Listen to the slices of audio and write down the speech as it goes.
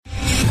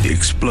The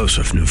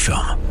explosive new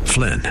film,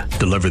 Flynn,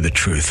 deliver the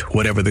truth,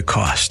 whatever the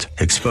cost,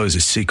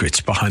 exposes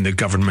secrets behind the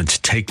government's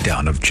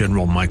takedown of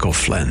General Michael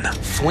Flynn.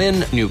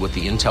 Flynn knew what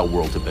the intel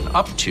world had been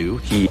up to.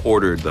 He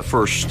ordered the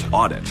first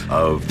audit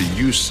of the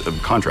use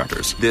of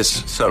contractors.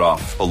 This set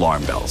off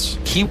alarm bells.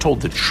 He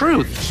told the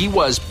truth. He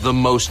was the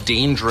most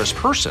dangerous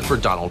person for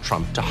Donald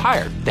Trump to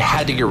hire. They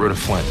had to get rid of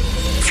Flynn.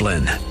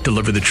 Flynn,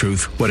 deliver the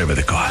truth, whatever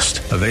the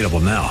cost. Available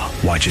now.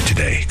 Watch it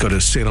today. Go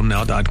to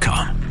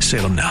salemnow.com.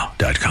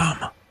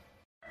 salemnow.com.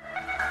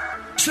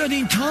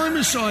 Setting time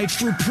aside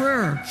for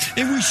prayer,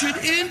 and we should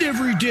end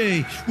every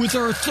day with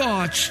our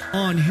thoughts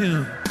on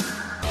Him.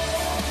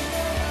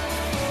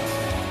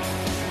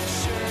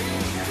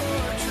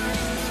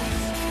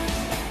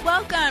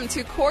 Welcome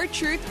to Core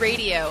Truth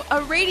Radio,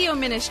 a radio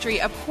ministry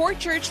of Core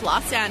Church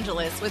Los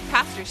Angeles with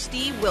Pastor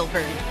Steve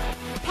Wilburn.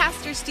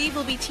 Pastor Steve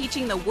will be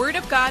teaching the Word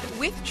of God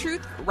with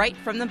truth right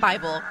from the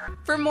Bible.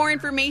 For more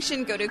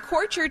information, go to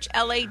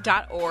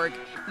corechurchla.org.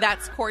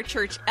 That's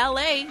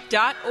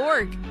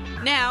corechurchla.org.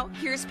 Now,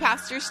 here's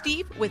Pastor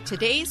Steve with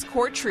today's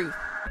Core Truth.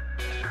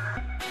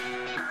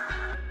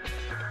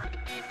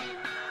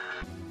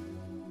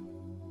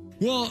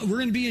 Well, we're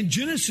going to be in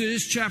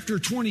Genesis chapter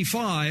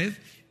 25,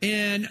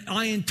 and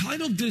I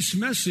entitled this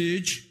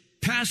message,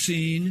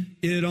 Passing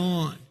It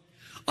On.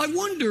 I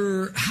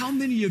wonder how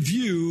many of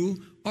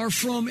you are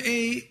from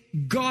a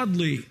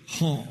godly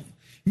home,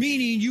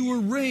 meaning you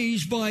were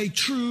raised by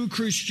true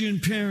Christian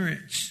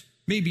parents.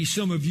 Maybe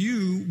some of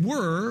you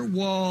were,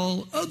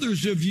 while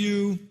others of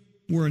you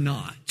were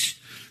not.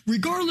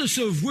 Regardless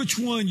of which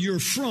one you're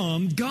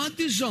from, God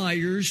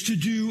desires to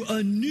do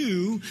a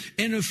new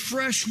and a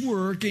fresh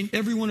work in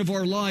every one of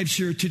our lives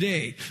here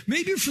today.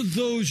 Maybe for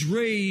those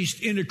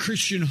raised in a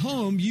Christian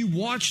home, you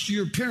watched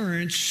your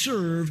parents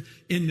serve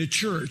in the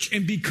church.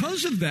 And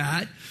because of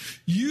that,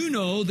 you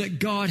know that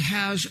God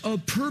has a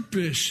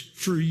purpose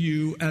for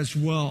you as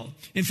well.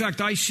 In fact,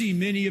 I see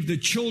many of the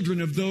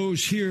children of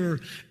those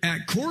here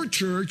at Core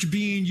Church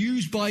being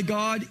used by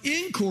God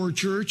in Core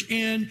Church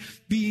and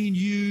being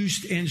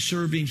used and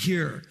serving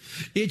here.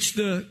 It's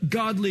the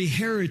godly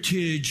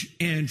heritage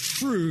and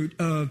fruit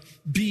of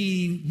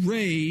being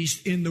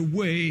raised in the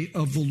way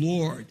of the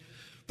Lord.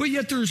 But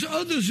yet there's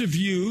others of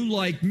you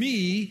like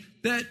me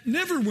that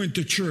never went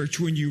to church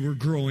when you were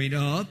growing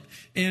up.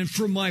 And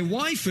for my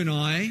wife and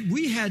I,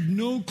 we had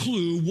no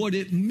clue what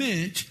it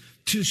meant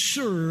to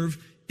serve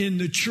in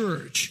the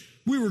church.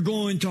 We were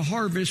going to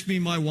Harvest, me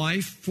and my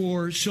wife,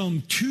 for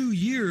some 2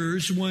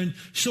 years when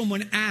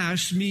someone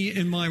asked me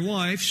and my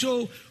wife,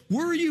 so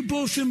were you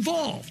both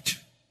involved?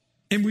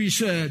 And we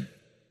said,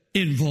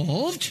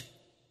 involved?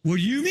 What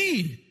do you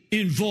mean,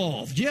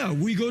 involved? Yeah,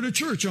 we go to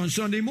church on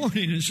Sunday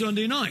morning and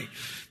Sunday night.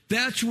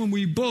 That's when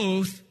we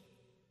both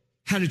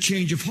had a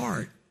change of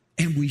heart,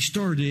 and we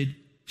started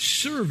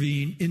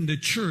serving in the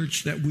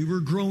church that we were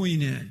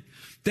growing in.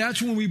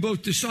 That's when we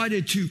both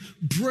decided to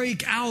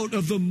break out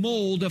of the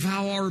mold of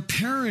how our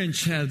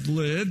parents had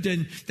lived,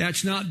 and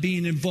that's not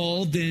being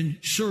involved in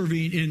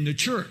serving in the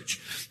church.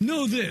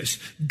 Know this,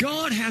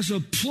 God has a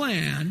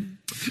plan.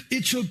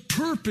 It's a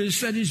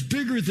purpose that is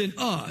bigger than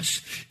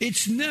us.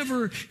 It's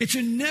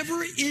a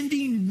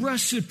never-ending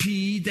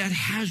recipe that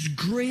has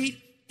great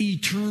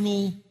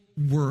eternal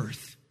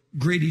worth.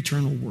 Great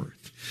eternal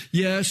worth.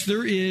 Yes,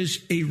 there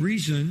is a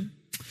reason.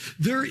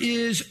 There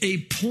is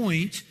a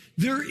point.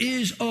 There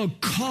is a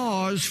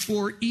cause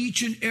for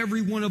each and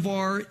every one of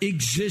our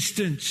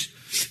existence.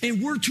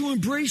 And we're to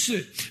embrace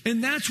it.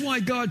 And that's why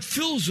God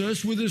fills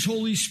us with His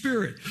Holy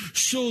Spirit,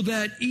 so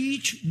that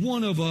each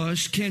one of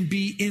us can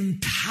be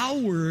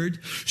empowered,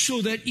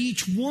 so that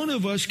each one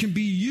of us can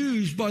be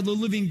used by the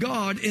living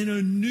God in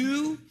a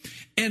new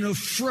and a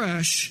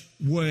fresh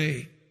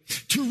way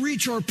to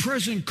reach our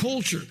present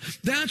culture.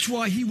 That's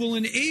why He will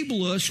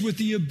enable us with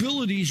the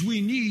abilities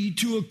we need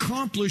to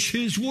accomplish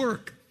His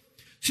work.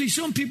 See,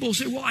 some people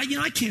say, well,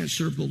 I can't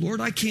serve the Lord.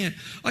 I can't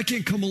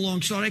come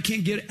alongside. I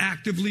can't get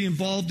actively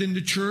involved in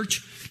the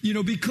church,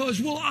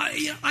 because,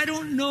 I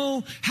don't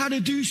know how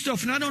to do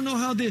stuff, and I don't know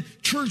how the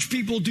church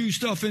people do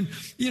stuff. And,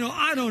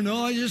 I don't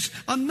know.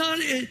 I'm not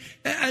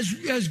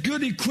as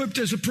good equipped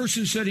as a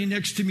person sitting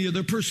next to me or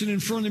the person in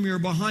front of me or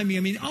behind me.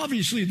 I mean,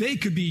 obviously they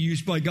could be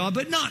used by God,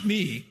 but not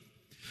me.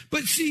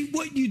 But see,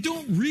 what you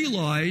don't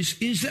realize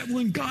is that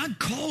when God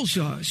calls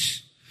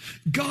us,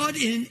 God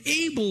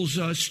enables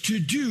us to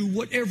do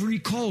whatever He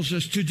calls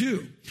us to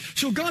do.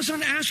 So God's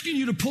not asking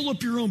you to pull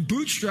up your own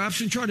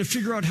bootstraps and try to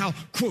figure out how,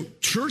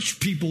 quote, church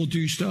people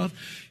do stuff.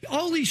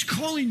 All He's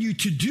calling you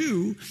to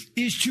do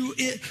is to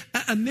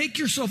make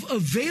yourself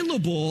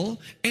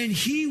available, and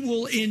He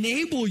will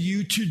enable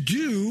you to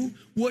do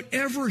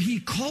whatever He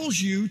calls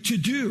you to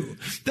do.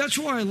 That's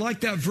why I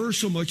like that verse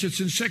so much.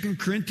 It's in 2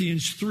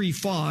 Corinthians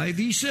 3:5.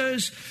 He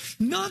says,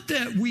 not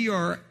that we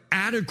are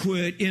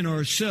adequate in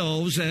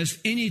ourselves as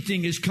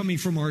anything is coming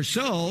from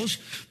ourselves,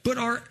 but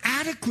our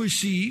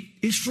adequacy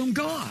is from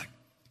God.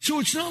 So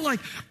it's not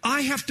like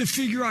I have to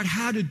figure out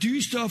how to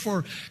do stuff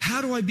or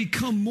how do I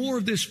become more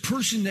of this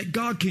person that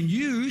God can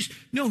use.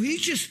 No,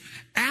 he's just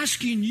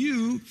asking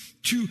you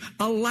to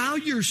allow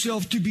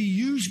yourself to be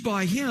used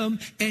by him,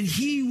 and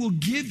he will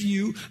give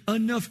you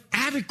enough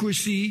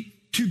adequacy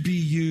to be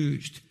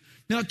used.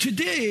 Now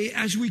today,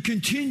 as we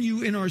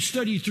continue in our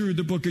study through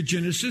the book of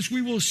Genesis,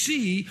 we will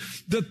see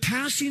the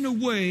passing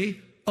away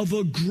of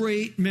a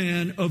great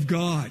man of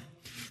God.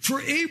 For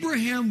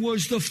Abraham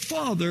was the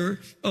father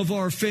of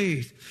our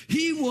faith.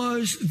 He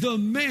was the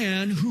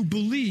man who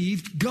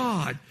believed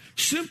God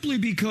simply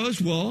because,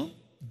 well,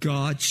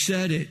 God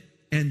said it.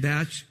 And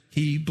that's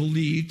he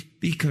believed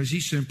because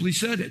he simply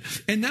said it.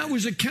 And that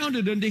was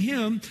accounted unto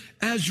him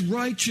as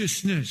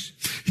righteousness.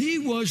 He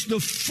was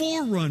the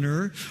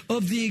forerunner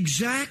of the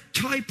exact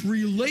type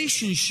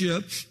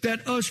relationship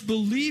that us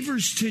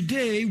believers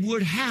today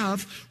would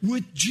have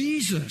with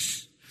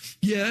Jesus.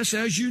 Yes,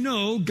 as you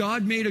know,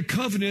 God made a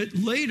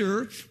covenant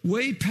later,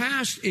 way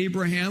past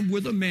Abraham,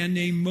 with a man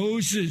named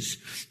Moses.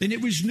 And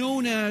it was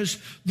known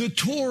as the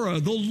Torah,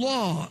 the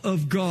law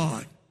of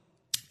God.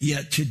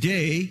 Yet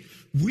today,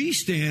 we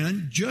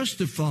stand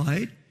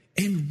justified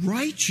and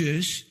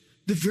righteous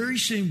the very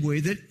same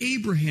way that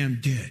Abraham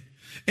did.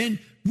 And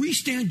we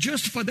stand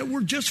justified. That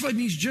word justified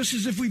means just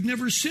as if we've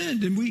never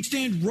sinned. And we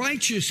stand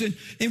righteous.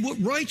 And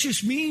what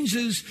righteous means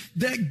is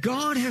that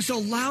God has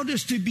allowed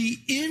us to be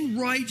in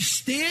right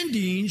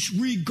standings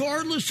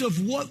regardless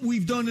of what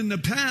we've done in the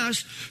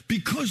past.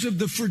 Because of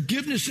the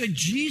forgiveness that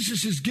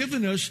Jesus has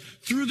given us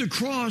through the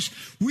cross,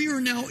 we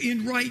are now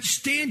in right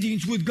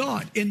standings with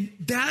God. And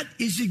that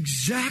is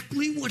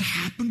exactly what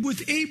happened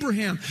with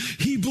Abraham.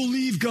 He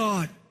believed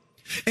God,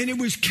 and it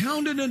was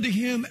counted unto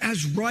him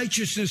as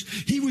righteousness.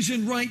 He was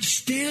in right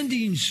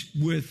standings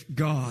with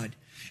God.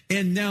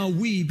 And now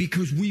we,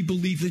 because we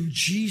believe in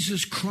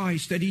Jesus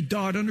Christ, that he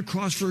died on the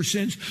cross for our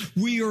sins,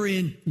 we are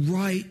in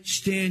right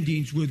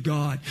standings with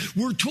God.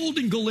 We're told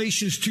in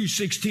Galatians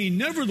 2:16,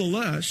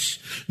 nevertheless,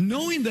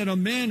 knowing that a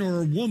man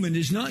or a woman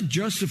is not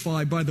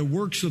justified by the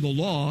works of the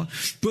law,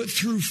 but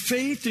through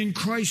faith in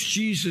Christ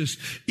Jesus,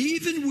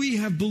 even we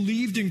have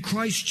believed in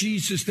Christ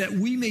Jesus that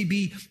we may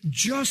be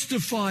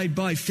justified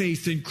by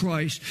faith in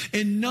Christ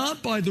and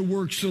not by the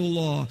works of the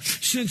law,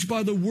 since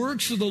by the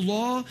works of the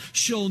law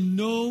shall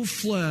no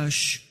flesh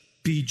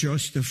be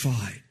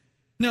justified.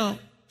 Now,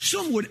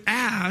 some would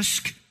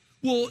ask,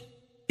 well,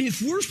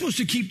 if we're supposed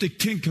to keep the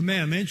 10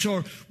 commandments,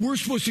 or we're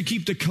supposed to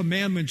keep the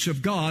commandments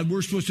of God,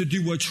 we're supposed to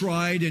do what's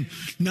right and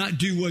not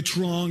do what's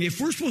wrong.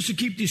 If we're supposed to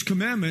keep these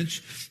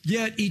commandments,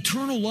 yet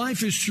eternal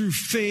life is through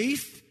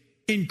faith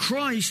in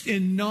Christ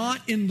and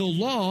not in the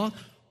law,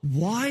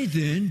 why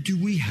then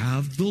do we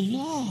have the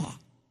law?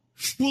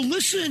 Well,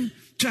 listen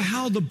to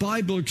how the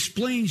Bible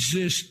explains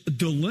this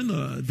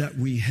dilemma that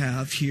we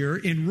have here.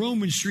 In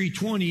Romans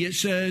 3:20, it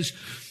says,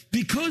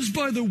 because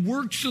by the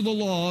works of the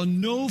law,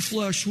 no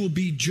flesh will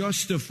be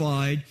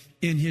justified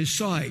in his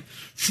sight.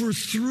 For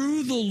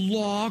through the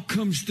law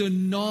comes the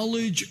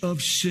knowledge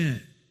of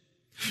sin.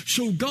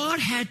 So God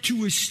had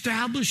to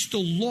establish the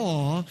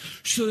law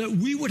so that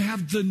we would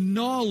have the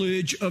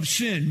knowledge of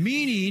sin.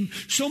 Meaning,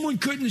 someone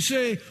couldn't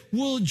say,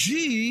 well,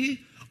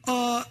 gee,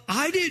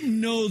 I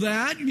didn't know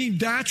that. I mean,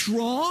 that's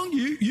wrong.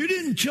 You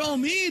didn't tell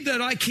me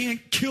that I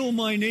can't kill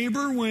my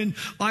neighbor when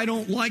I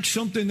don't like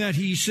something that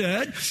he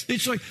said.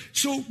 It's like,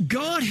 so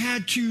God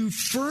had to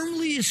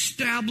firmly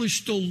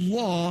establish the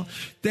law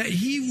that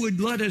he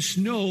would let us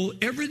know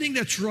everything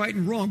that's right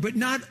and wrong. But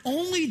not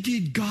only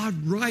did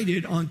God write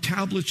it on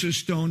tablets of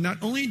stone,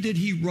 not only did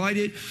he write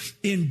it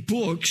in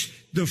books,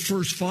 the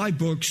first 5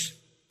 books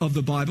of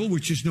the Bible,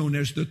 which is known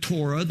as the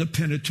Torah, the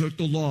Pentateuch,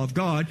 the law of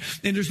God.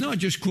 And there's not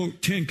just,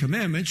 quote, 10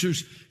 commandments.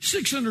 There's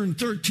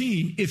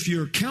 613 if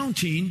you're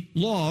counting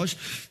laws.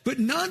 But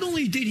not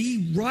only did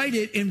he write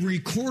it and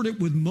record it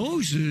with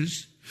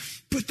Moses,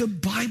 but the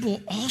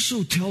Bible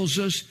also tells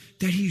us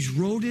that he's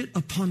wrote it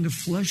upon the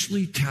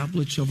fleshly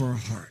tablets of our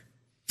heart.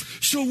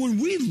 So when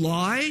we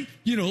lie,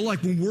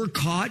 like when we're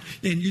caught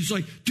and it's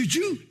like, did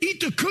you eat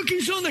the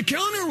cookies on the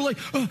counter? We're like,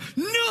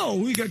 no,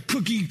 we got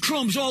cookie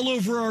crumbs all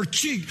over our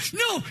cheek.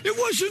 No, it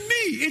wasn't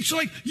me. It's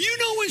like,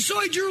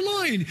 inside you're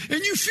lying and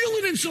you feel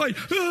it inside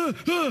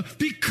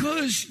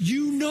because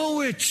you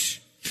know it.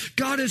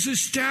 God has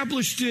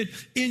established it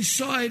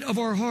inside of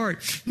our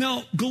heart.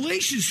 Now,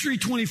 Galatians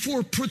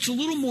 3:24 puts a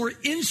little more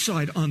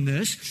insight on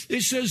this.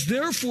 It says,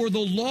 therefore, the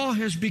law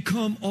has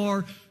become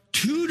our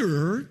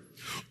tutor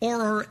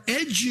or our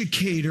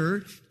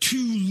educator to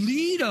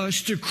lead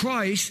us to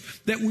Christ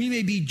that we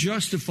may be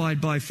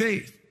justified by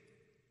faith.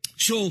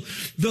 So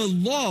the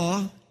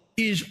law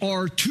is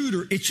our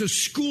tutor. It's a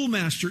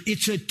schoolmaster.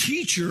 It's a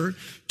teacher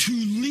to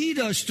lead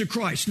us to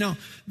Christ. Now,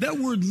 that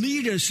word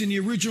lead us in the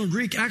original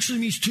Greek actually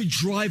means to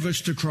drive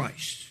us to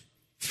Christ.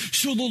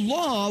 So the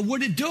law,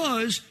 what it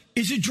does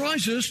is it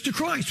drives us to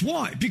Christ.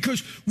 Why?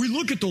 Because we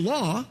look at the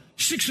law,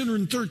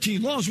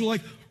 613 laws, we're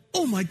like,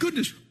 oh my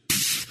goodness,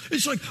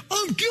 it's like,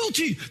 I'm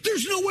guilty.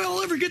 There's no way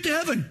I'll ever get to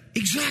heaven.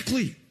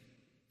 Exactly.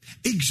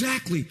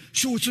 Exactly.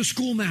 So it's a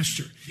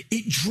schoolmaster.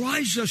 It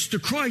drives us to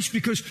Christ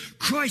because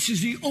Christ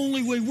is the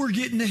only way we're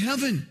getting to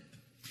heaven.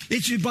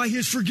 It's by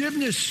his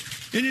forgiveness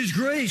and his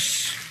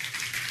grace.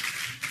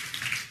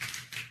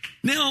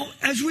 Now,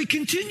 as we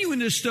continue in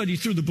this study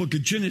through the book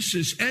of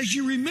Genesis, as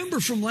you remember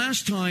from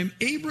last time,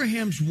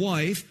 Abraham's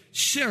wife,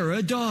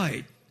 Sarah,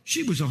 died.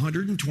 She was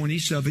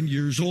 127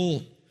 years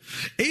old.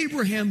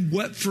 Abraham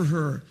wept for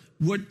her,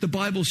 what the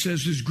Bible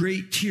says is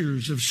great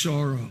tears of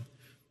sorrow.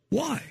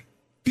 Why?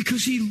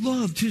 Because he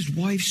loved his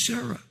wife,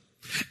 Sarah.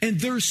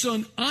 And their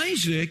son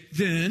Isaac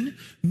then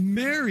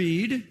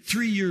married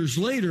 3 years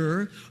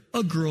later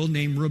a girl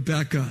named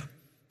Rebekah.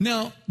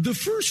 Now, the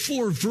first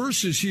 4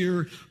 verses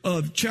here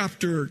of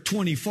chapter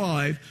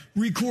 25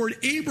 record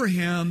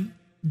Abraham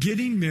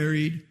getting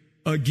married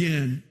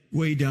again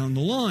way down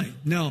the line.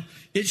 Now,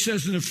 it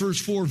says in the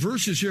first 4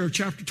 verses here of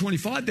chapter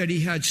 25 that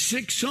he had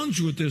 6 sons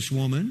with this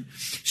woman,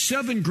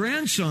 7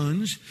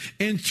 grandsons,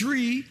 and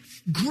 3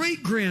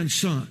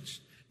 great-grandsons.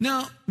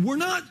 Now, we're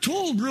not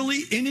told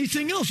really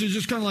anything else. It's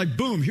just kind of like,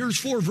 boom, here's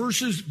 4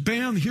 verses,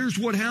 bam, here's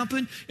what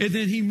happened, and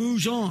then he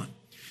moves on.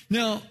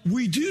 Now,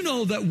 we do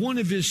know that one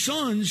of his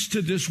sons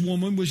to this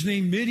woman was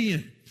named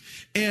Midian,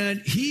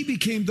 and he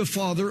became the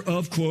father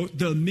of, quote,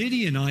 the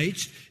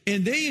Midianites,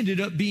 and they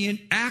ended up being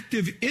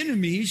active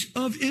enemies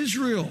of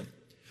Israel.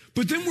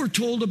 But then we're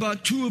told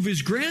about 2 of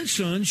his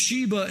grandsons,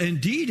 Sheba and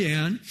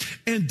Dedan,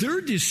 and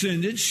their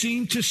descendants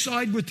seem to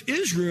side with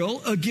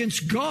Israel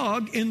against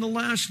Gog in the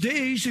last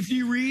days, if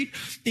you read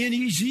in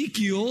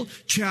Ezekiel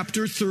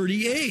chapter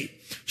 38.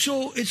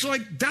 So it's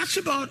like that's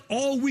about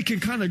all we can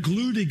kind of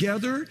glue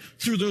together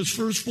through those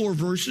first 4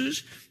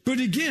 verses.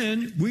 But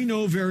again, we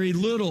know very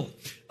little.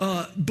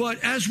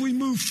 But as we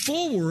move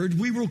forward,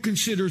 we will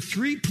consider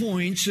 3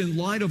 points in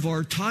light of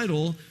our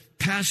title,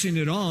 Passing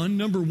It On.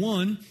 Number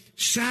 1,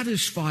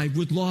 satisfied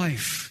with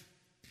life.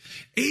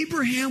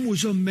 Abraham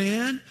was a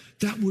man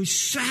that was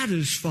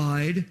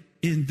satisfied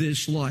in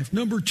this life.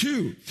 Number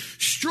 2,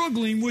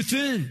 struggling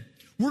within.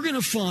 We're going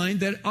to find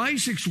that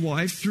Isaac's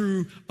wife,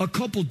 through a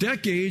couple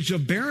decades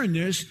of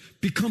barrenness,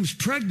 becomes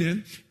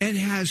pregnant and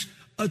has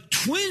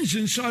twins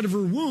inside of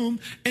her womb,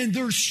 and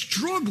they're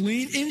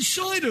struggling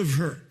inside of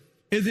her.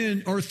 And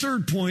then our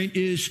third point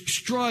is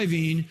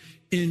striving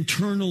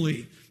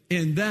internally.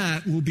 And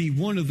that will be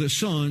one of the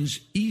sons,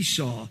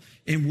 Esau.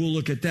 And we'll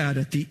look at that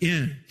at the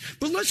end.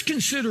 But let's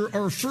consider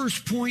our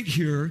first point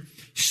here,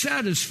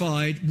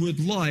 satisfied with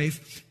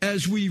life,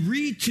 as we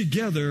read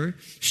together,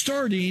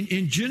 starting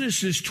in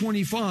Genesis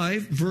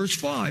 25, verse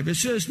 5. It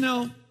says,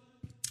 now,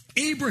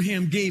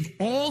 Abraham gave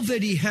all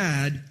that he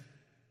had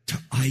to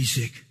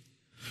Isaac.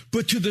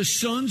 But to the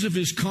sons of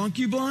his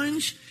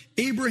concubines,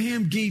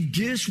 Abraham gave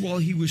gifts while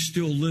he was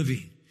still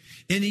living.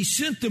 And he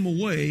sent them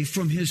away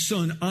from his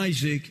son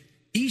Isaac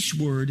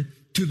eastward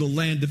to the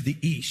land of the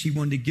east. He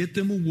wanted to get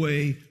them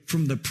away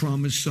from the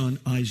promised son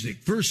Isaac.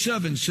 Verse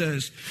 7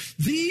 says,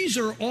 these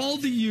are all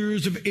the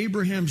years of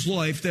Abraham's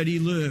life that he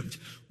lived,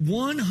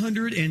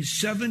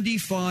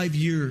 175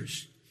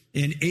 years.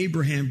 And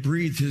Abraham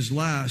breathed his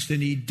last,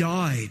 and he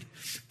died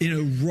in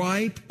a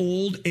ripe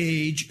old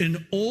age,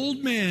 an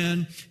old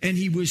man, and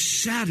he was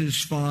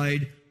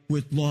satisfied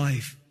with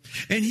life.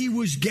 And he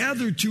was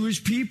gathered to his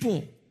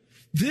people.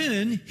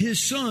 Then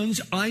his sons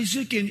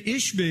Isaac and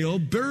Ishmael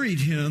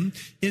buried him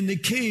in the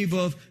cave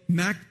of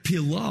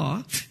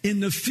Machpelah in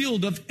the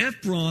field of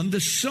Ephron,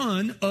 the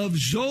son of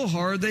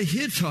Zohar the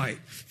Hittite,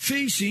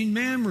 facing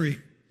Mamre.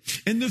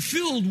 And the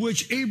field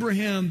which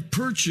Abraham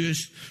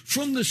purchased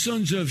from the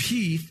sons of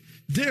Heth,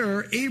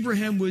 there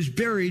Abraham was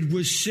buried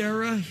with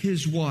Sarah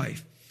his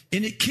wife.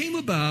 And it came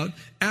about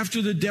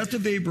after the death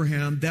of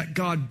Abraham that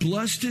God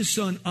blessed his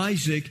son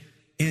Isaac,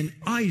 and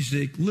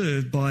Isaac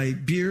lived by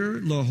Beer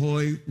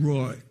Lahai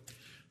Roi.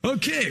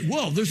 Okay,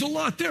 well, there's a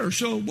lot there.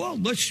 So,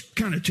 let's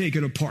kind of take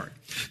it apart.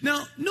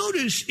 Now,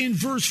 notice in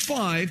verse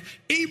 5,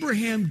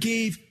 Abraham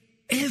gave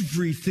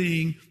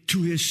everything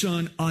to his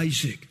son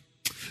Isaac.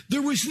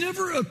 There was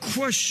never a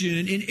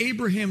question in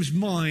Abraham's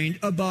mind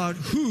about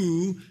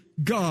who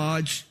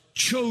God's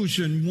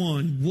chosen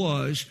one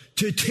was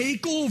to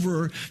take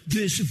over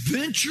this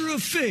venture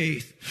of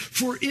faith,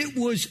 for it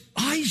was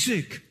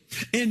Isaac.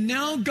 And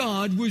now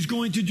God was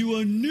going to do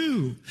a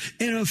new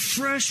and a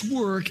fresh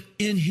work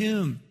in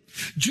him,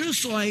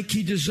 just like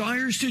he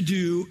desires to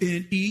do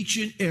in each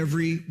and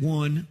every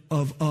one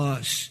of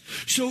us.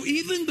 So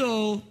even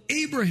though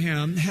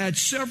Abraham had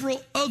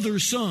several other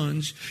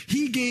sons,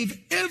 he gave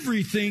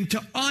everything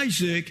to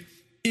Isaac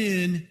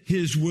in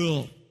his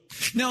will.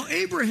 Now,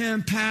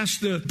 Abraham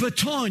passed the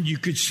baton, you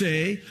could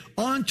say,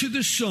 on to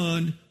the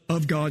son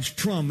of God's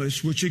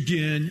promise, which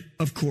again,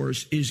 of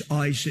course, is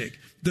Isaac,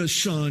 the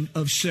son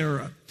of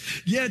Sarah.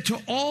 Yet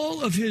to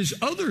all of his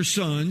other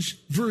sons,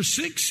 verse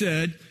 6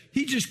 said,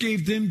 he just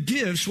gave them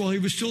gifts while he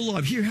was still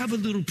alive. Here, have a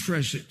little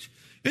present.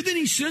 And then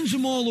he sends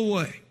them all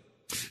away.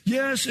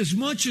 Yes, as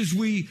much as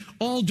we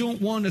all don't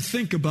want to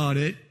think about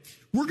it,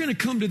 we're going to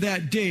come to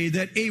that day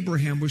that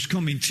Abraham was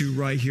coming to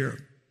right here.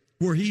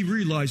 where he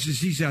realizes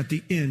he's at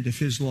the end of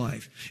his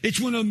life. It's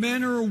when a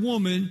man or a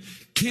woman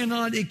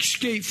cannot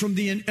escape from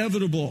the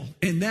inevitable,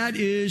 and that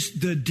is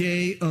the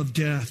day of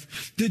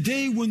death. The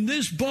day when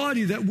this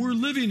body that we're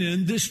living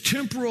in, this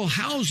temporal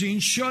housing,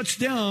 shuts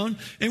down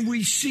and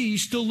we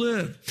cease to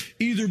live,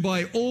 either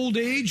by old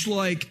age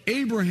like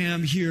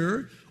Abraham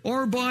here,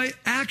 or by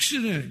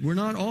accident. We're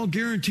not all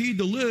guaranteed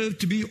to live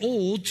to be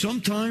old.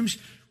 Sometimes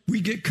we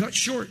get cut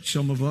short,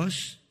 some of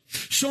us.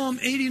 Psalm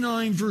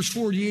 89 verse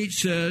 48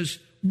 says,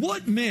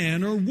 what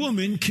man or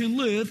woman can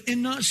live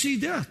and not see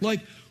death? Like,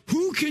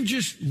 who can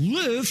just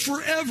live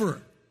forever?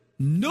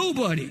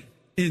 Nobody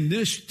in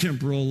this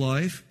temporal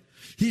life.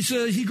 He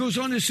says, he goes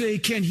on to say,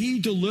 can he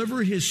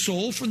deliver his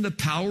soul from the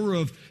power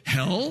of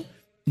hell?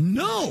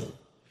 No.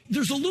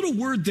 There's a little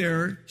word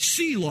there,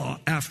 Selah,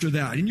 after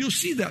that. And you'll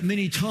see that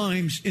many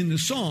times in the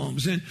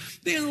Psalms. And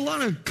then a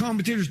lot of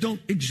commentators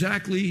don't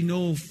exactly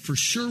know for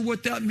sure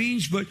what that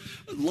means, but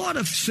a lot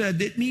have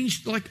said it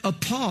means like a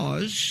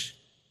pause.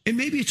 And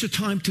maybe it's a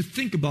time to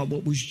think about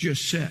what was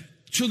just said.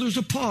 So there's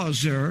a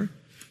pause there.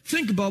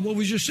 Think about what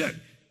was just said.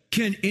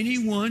 Can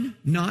anyone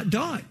not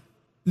die?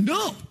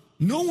 No.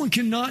 No one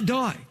can not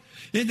die.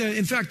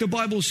 In fact, the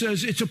Bible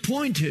says it's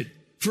appointed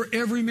for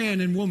every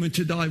man and woman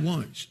to die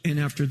once. And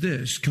after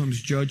this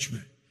comes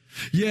judgment.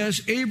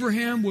 Yes,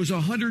 Abraham was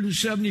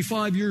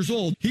 175 years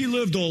old. He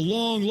lived a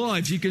long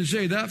life. You can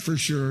say that for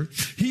sure.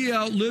 He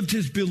outlived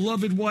his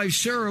beloved wife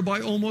Sarah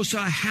by almost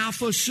a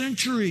half a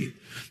century.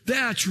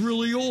 That's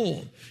really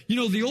old. You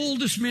know, the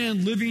oldest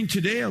man living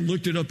today, I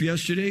looked it up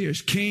yesterday,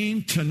 is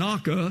Kane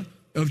Tanaka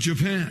of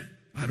Japan.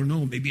 I don't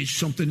know, maybe it's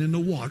something in the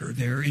water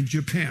there in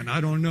Japan. I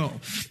don't know.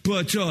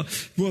 But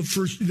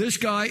for this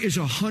guy is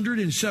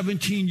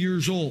 117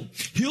 years old.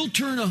 He'll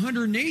turn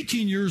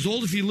 118 years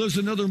old if he lives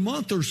another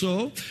month or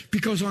so,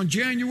 because on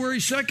January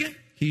 2nd,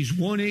 he's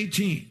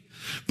 118.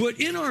 But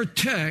in our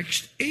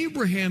text,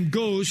 Abraham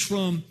goes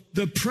from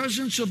the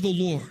presence of the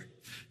Lord.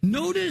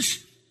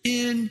 Notice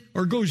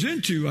goes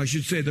into, I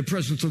should say, the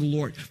presence of the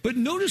Lord. But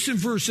notice in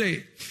verse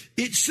 8,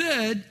 it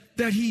said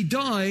that he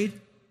died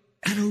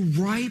at a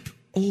ripe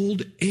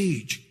old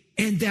age,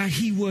 and that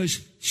he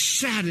was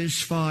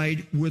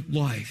satisfied with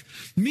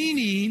life.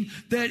 Meaning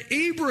that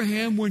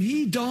Abraham, when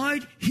he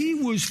died, he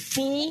was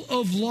full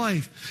of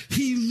life.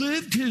 He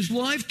lived his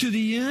life to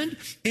the end,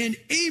 and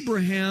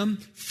Abraham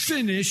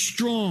finished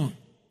strong.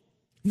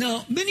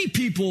 Now, many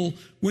people,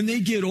 when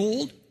they get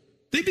old,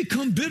 they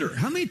become bitter.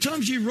 How many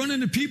times you run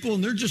into people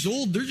and they're just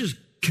old, they're just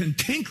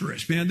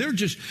cantankerous, man. They're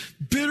just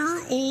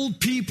bitter old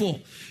people.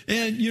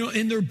 And,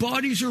 and their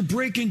bodies are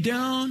breaking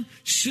down.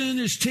 Sin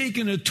has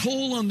taken a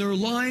toll on their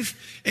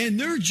life, and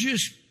they're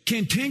just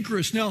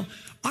cantankerous. Now,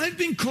 I've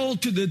been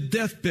called to the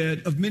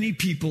deathbed of many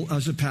people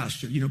as a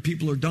pastor.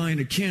 People are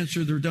dying of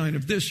cancer. They're dying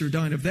of this. They're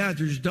dying of that.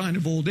 They're just dying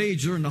of old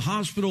age. They're in the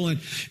hospital.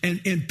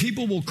 And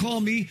people will call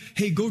me,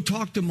 hey, go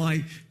talk to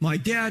my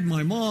dad,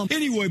 my mom.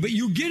 Anyway, but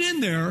you get in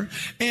there,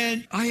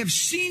 and I have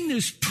seen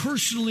this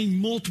personally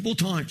multiple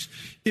times.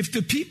 If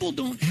the people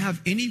don't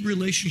have any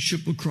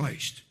relationship with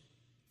Christ,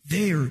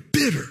 they are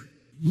bitter.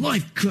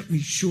 Life cut me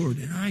short,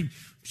 and I'm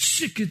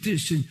sick of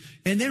this.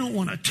 And they don't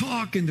want to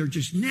talk, and they're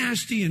just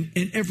nasty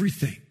and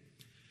everything.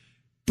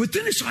 But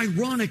then it's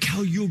ironic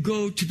how you'll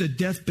go to the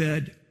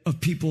deathbed of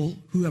people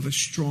who have a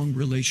strong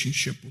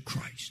relationship with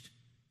Christ.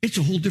 It's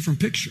a whole different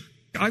picture.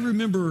 I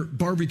remember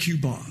Barbecue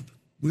Bob.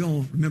 We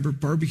all remember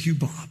Barbecue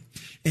Bob.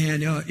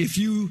 And if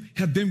you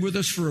have been with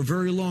us for a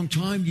very long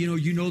time,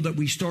 you know that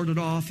we started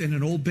off in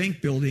an old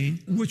bank building,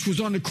 which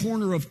was on the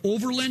corner of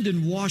Overland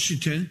and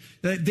Washington.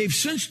 They've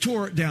since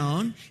tore it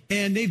down,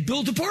 and they've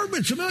built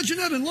apartments. Imagine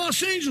that in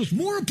Los Angeles,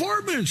 more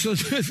apartments,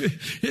 as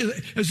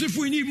if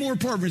we need more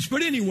apartments.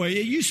 But anyway,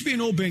 it used to be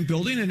an old bank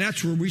building, and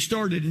that's where we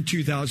started in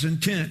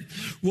 2010.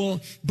 Well,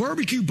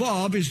 Barbecue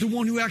Bob is the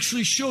one who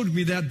actually showed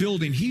me that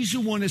building. He's the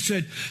one that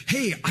said,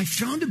 hey, I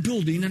found a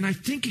building, and I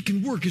think it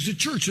can work as a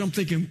church. And I'm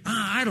thinking,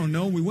 I don't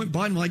know. We went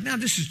by and I'm like, no,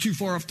 this is too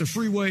far off the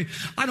freeway.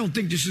 I don't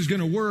think this is going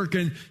to work.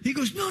 And he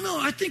goes, no,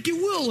 I think it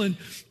will.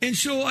 And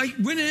so I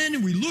went in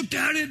and we looked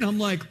at it, and I'm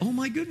like, oh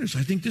my goodness,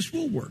 I think this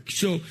will work.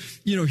 So,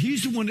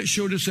 he's the one that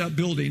showed us that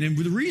building. And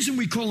the reason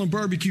we call him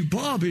Barbecue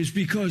Bob is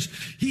because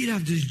he'd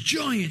have this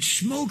giant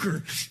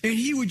smoker, and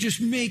he would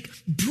just make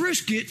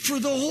brisket for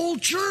the whole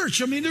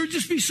church. I mean, there'd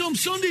just be some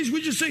Sundays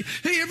we'd just say,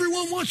 hey,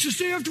 everyone wants to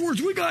stay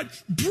afterwards. We got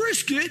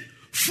brisket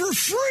for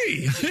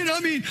free. And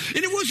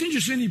it wasn't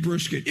just any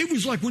brisket. It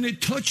was like when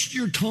it touched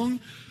your tongue,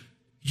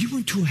 you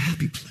went to a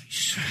happy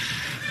place.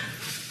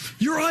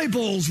 Your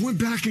eyeballs went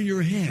back in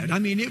your head.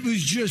 It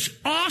was just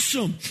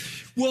awesome.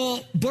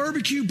 Well,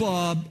 Barbecue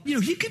Bob,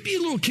 he could be a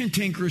little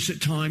cantankerous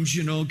at times,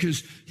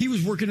 because he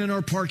was working in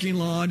our parking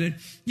lot, and,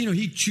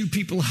 he'd chew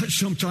people out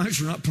sometimes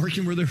for not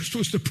parking where they were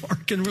supposed to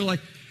park. And we're like,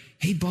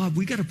 hey, Bob,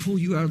 we got to pull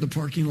you out of the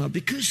parking lot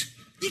because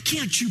you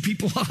can't chew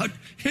people out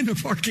in the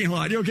parking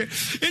lot, okay?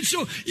 And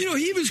so,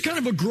 he was kind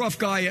of a gruff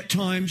guy at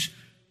times,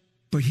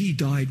 but he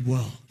died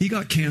well. He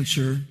got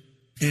cancer,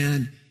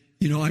 and,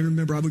 I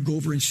remember I would go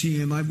over and see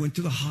him. I went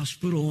to the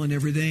hospital and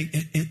everything,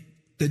 and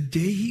the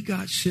day he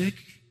got sick,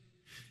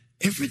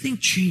 everything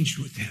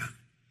changed with him.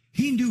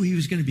 He knew he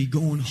was going to be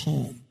going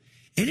home.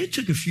 And it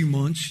took a few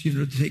months,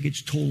 to take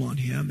its toll on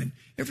him. And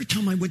every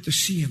time I went to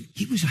see him,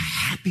 he was a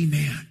happy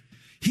man.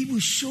 He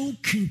was so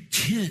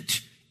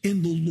content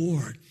in the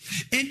Lord.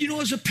 And,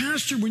 as a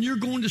pastor, when you're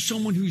going to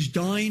someone who's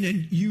dying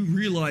and you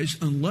realize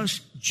unless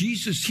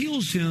Jesus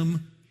heals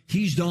him,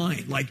 he's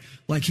dying. Like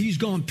he's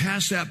gone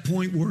past that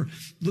point where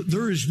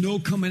there is no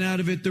coming out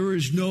of it. There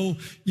is no,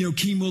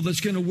 chemo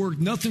that's going to work.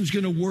 Nothing's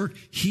going to work.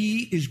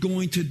 He is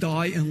going to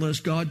die unless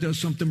God does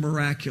something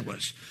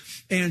miraculous.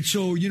 And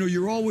so,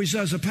 you're always,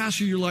 as a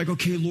pastor, you're like,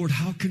 okay, Lord,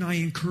 how can I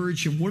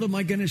encourage him? What am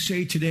I going to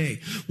say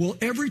today? Well,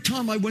 every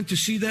time I went to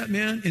see that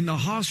man in the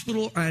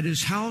hospital, at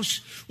his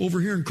house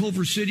over here in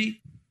Culver City,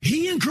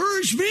 he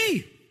encouraged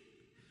me.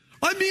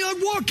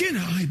 I'd walk in.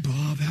 Hi,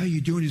 Bob. How you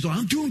doing? He's like,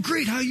 I'm doing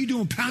great. How you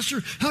doing,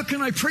 Pastor? How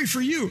can I pray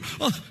for you?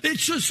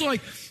 It's just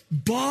like,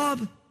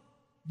 Bob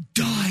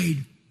died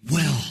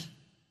well.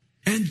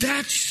 And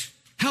that's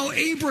how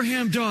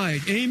Abraham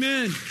died.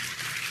 Amen.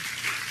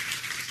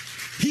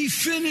 He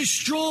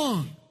finished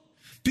strong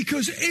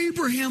because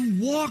Abraham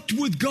walked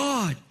with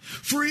God.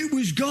 For it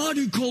was God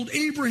who called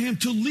Abraham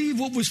to leave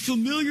what was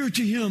familiar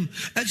to him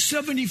at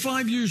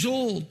 75 years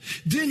old.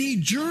 Then he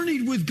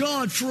journeyed with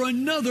God for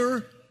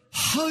another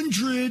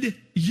 100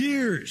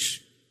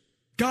 years.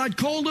 God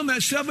called him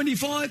at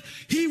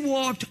 75. He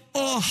walked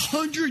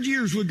 100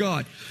 years with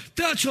God.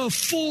 That's a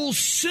full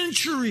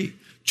century,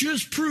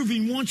 just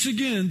proving once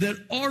again that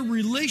our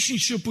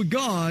relationship with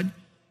God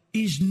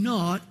is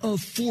not a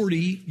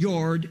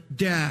 40-yard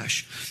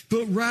dash,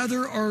 but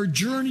rather our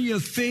journey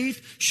of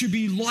faith should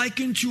be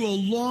likened to a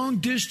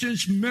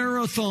long-distance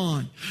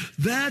marathon.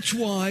 That's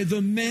why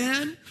the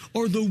man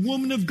or the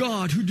woman of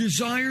God who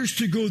desires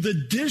to go the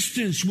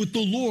distance with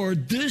the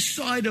Lord this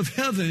side of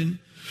heaven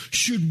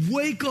should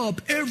wake up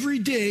every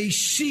day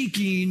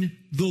seeking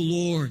the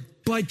Lord.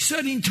 By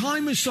setting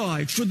time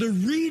aside for the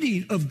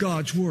reading of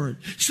God's word,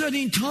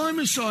 setting time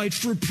aside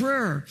for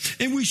prayer.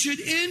 And we should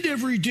end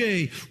every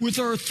day with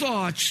our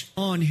thoughts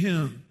on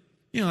him.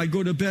 I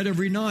go to bed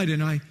every night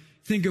and I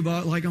think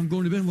about, I'm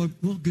going to bed, I'm like,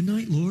 well, good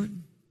night, Lord.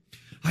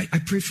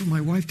 I pray for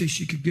my wife that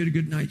she could get a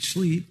good night's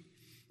sleep.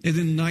 And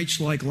then nights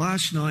like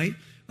last night,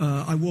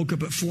 I woke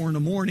up at 4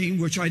 a.m,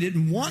 which I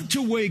didn't want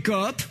to wake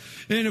up.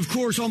 And of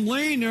course, I'm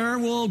laying there.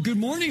 Well, good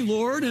morning,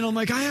 Lord. And I'm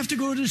like, I have to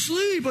go to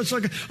sleep. It's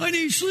like, I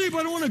need sleep.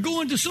 I don't want to go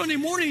into Sunday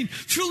morning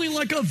feeling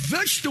like a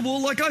vegetable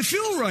like I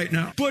feel right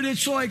now. But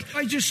it's like,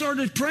 I just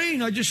started praying.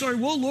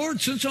 Well, Lord,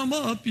 since I'm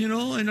up,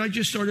 and I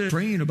just started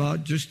praying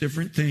about just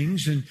different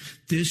things and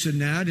this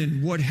and that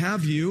and what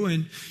have you.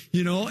 And,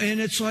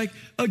 and it's like,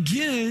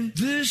 again,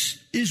 this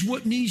is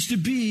what needs to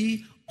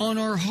be on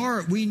our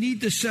heart. We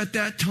need to set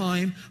that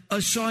time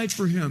aside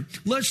for him.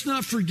 Let's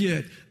not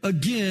forget,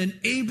 again,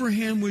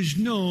 Abraham was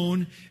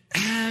known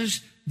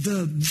as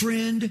the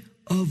friend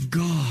of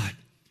God.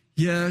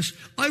 Yes,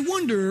 I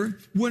wonder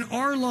when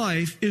our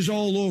life is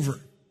all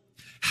over,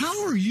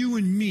 how are you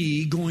and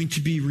me going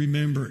to be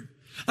remembered?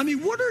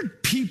 What are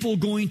people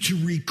going to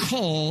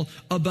recall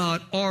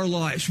about our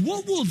lives?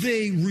 What will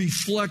they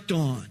reflect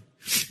on?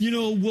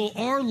 Will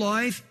our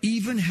life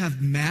even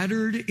have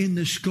mattered in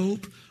the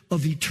scope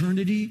of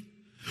eternity?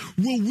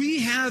 Will we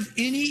have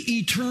any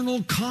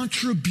eternal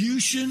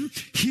contribution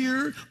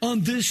here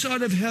on this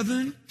side of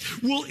heaven?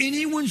 Will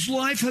anyone's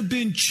life have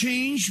been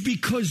changed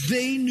because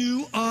they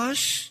knew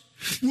us?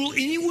 Will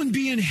anyone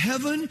be in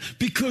heaven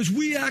because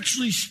we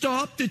actually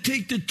stopped to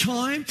take the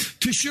time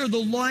to share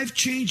the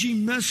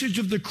life-changing message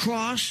of the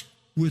cross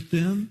with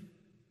them?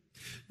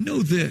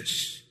 Know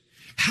this,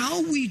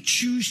 how we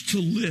choose to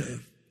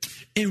live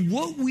and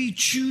what we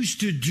choose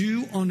to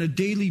do on a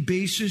daily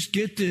basis,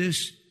 get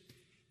this,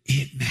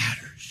 it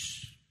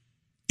matters.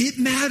 It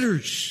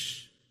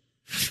matters.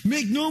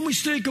 Make no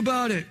mistake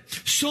about it.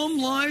 Some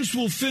lives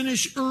will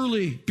finish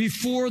early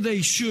before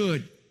they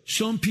should.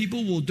 Some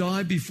people will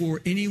die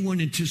before anyone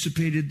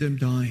anticipated them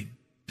dying.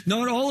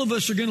 Not all of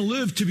us are going to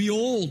live to be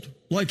old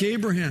like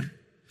Abraham.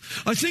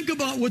 I think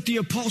about what the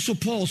Apostle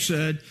Paul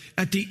said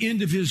at the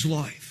end of his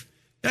life.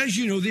 As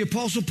you know, the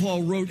Apostle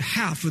Paul wrote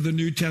half of the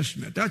New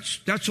Testament.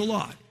 That's a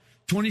lot.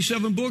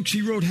 27 books,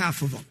 he wrote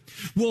half of them.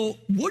 Well,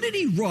 what did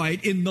he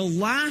write in the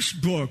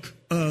last book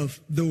of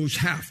those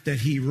half that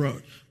he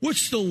wrote?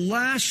 What's the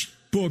last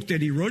book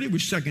that he wrote? It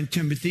was 2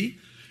 Timothy.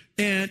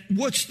 And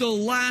what's the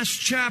last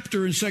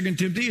chapter in 2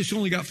 Timothy? It's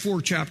only got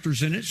 4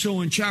 chapters in it.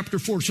 So in chapter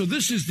 4, so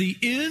this is the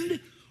end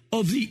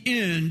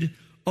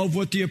of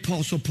what the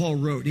Apostle Paul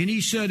wrote. And he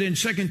said in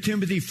 2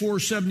 Timothy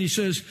 4:7, he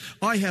says,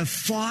 I have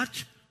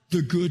fought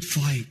the good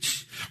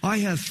fight. I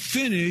have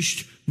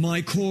finished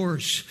my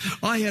course.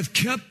 I have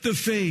kept the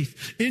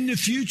faith. In the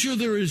future,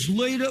 there is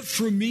laid up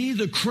for me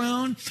the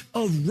crown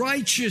of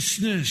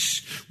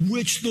righteousness,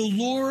 which the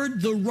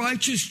Lord, the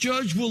righteous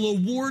judge, will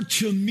award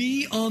to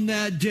me on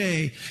that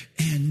day.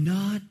 And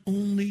not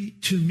only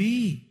to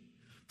me,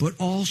 but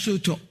also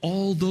to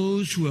all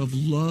those who have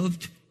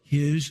loved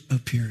his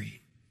appearing.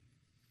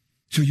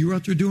 So you're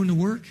out there doing the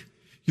work.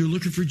 You're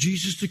looking for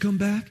Jesus to come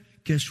back.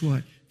 Guess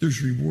what?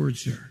 There's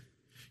rewards there.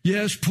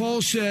 Yes,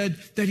 Paul said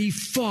that he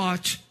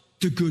fought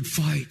the good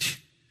fight,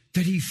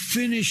 that he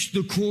finished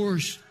the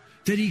course,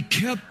 that he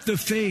kept the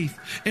faith,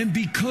 and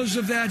because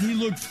of that, he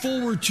looked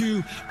forward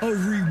to a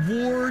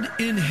reward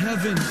in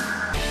heaven.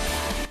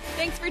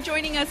 Thanks for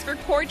joining us for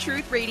Core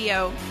Truth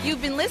Radio.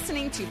 You've been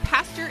listening to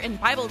pastor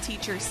and Bible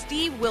teacher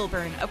Steve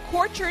Wilburn of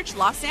Core Church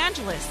Los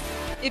Angeles.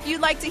 If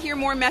you'd like to hear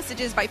more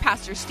messages by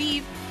Pastor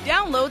Steve,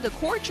 download the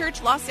Core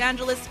Church Los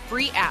Angeles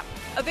free app,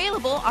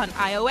 available on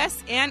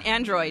iOS and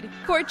Android.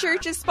 Core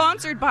Church is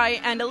sponsored by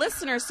and a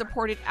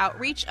listener-supported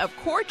outreach of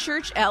Core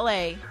Church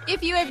LA.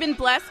 If you have been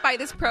blessed by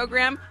this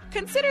program,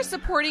 consider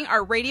supporting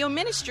our radio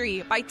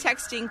ministry by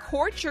texting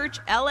Core Church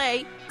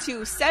LA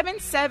to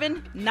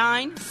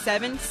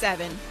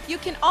 77977. You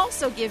can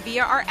also give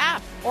via our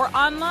app or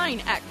online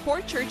at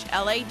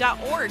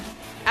corechurchla.org,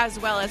 as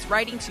well as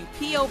writing to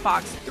P.O.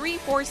 Box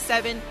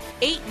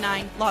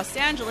 34789, Los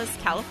Angeles,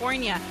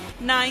 California,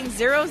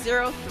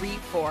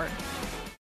 90034.